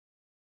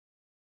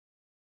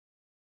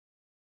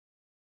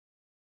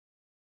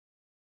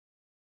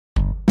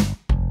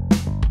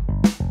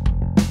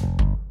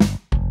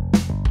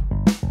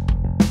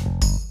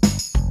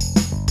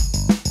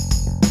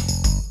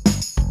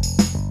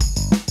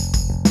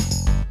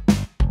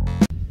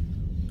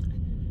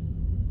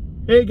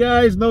Hey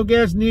guys, No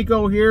Gas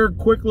Nico here.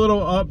 Quick little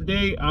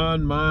update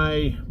on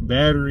my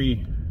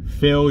battery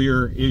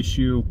failure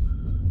issue.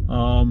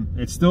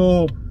 It's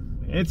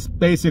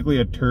basically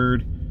a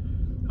turd.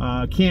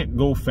 Can't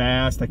go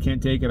fast. I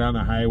can't take it on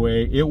the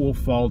highway. It will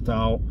fault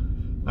out.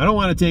 I don't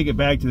want to take it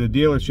back to the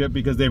dealership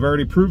because they've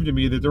already proved to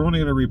me that they're only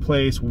going to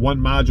replace one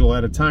module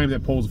at a time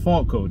that pulls a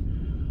fault code.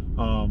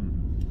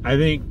 I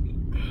think,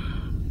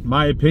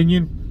 my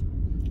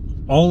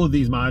opinion, all of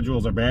these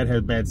modules are bad,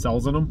 have bad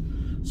cells in them.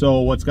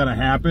 So what's going to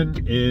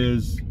happen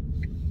is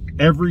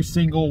every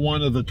single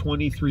one of the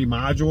 23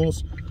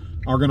 modules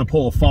are going to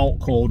pull a fault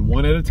code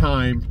one at a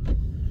time,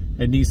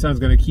 and Nissan's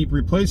going to keep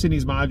replacing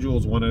these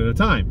modules one at a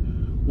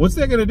time. What's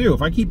that going to do?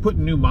 If I keep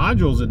putting new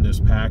modules in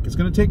this pack, it's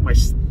going to take my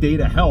state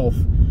of health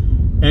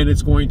and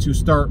it's going to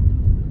start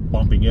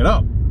bumping it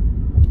up.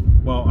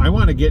 Well, I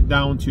want to get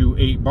down to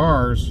 8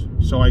 bars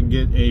so I can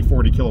get a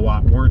 40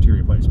 kilowatt warranty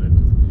replacement.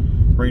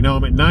 Right now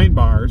I'm at 9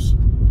 bars.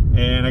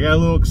 And I got a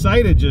little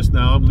excited just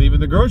now. I'm leaving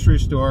the grocery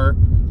store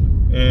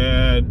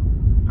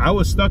and I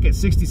was stuck at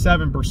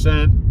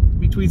 67%,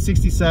 between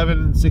 67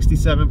 and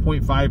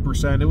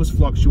 67.5%. It was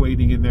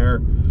fluctuating in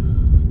there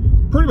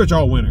pretty much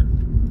all winter.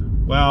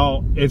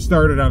 Well, it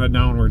started on a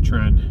downward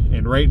trend,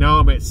 and right now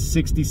I'm at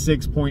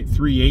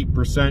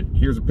 66.38%.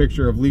 Here's a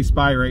picture of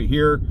LeafSpy right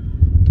here.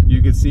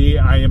 You can see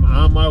I am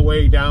on my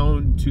way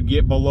down to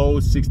get below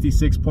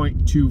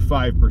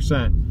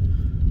 66.25%.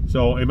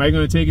 So am I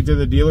going to take it to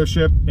the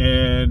dealership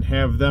and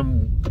have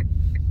them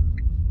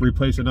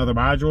replace another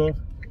module,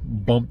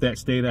 bump that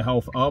state of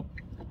health up?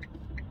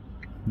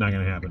 Not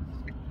going to happen.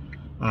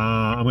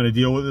 I'm going to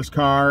deal with this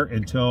car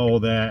until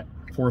that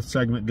 4th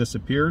segment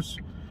disappears.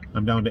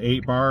 I'm down to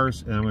 8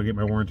 bars and I'm going to get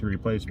my warranty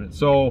replacement.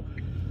 So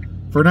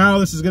for now,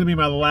 this is going to be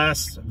my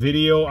last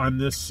video on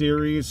this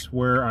series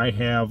where I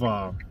have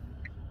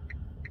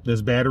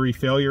this battery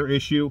failure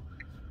issue.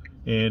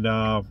 And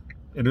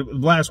the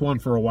last one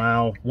for a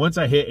while. Once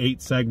I hit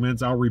 8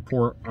 segments, I'll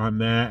report on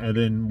that, and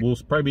then we'll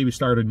probably maybe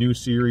start a new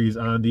series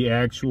on the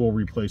actual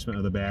replacement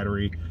of the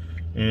battery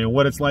and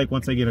what it's like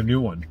once I get a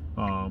new one.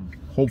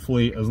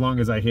 Hopefully, as long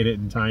as I hit it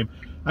in time.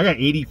 I got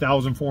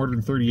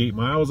 80,438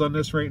 miles on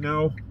this right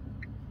now.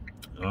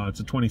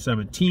 It's a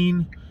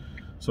 2017,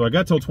 so I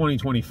got till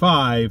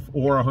 2025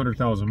 or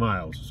 100,000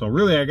 miles. So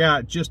really, I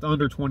got just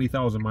under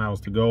 20,000 miles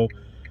to go.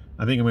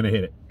 I think I'm going to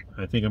hit it.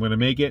 I think I'm going to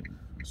make it.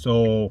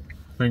 So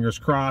fingers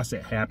crossed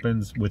it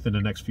happens within the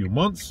next few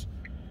months.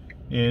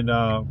 And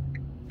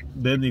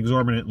then the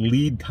exorbitant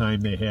lead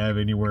time they have,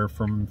 anywhere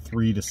from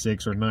 3 to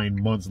 6 or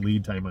 9 months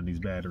lead time on these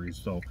batteries.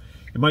 So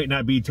it might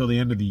not be till the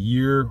end of the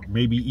year,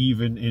 maybe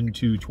even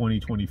into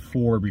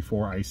 2024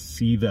 before I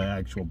see the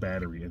actual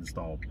battery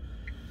installed.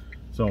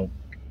 So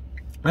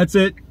that's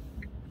it.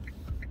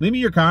 Leave me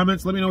your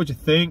comments. Let me know what you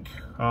think.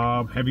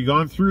 Have you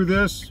gone through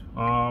this?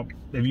 Have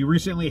you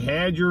recently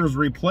had yours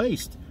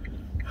replaced?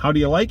 How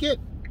do you like it?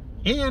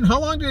 And how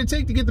long did it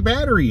take to get the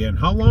battery in?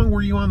 How long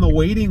were you on the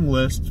waiting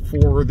list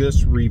for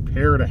this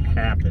repair to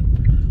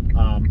happen?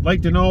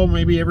 Like to know,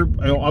 maybe I'll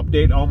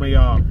update all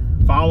my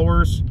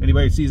followers.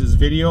 Anybody that sees this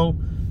video,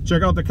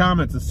 check out the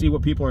comments and see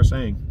what people are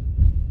saying.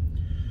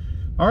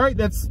 All right,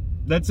 that's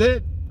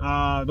it.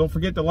 Don't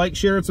forget to like,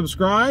 share, and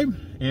subscribe.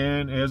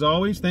 And as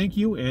always, thank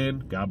you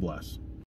and God bless.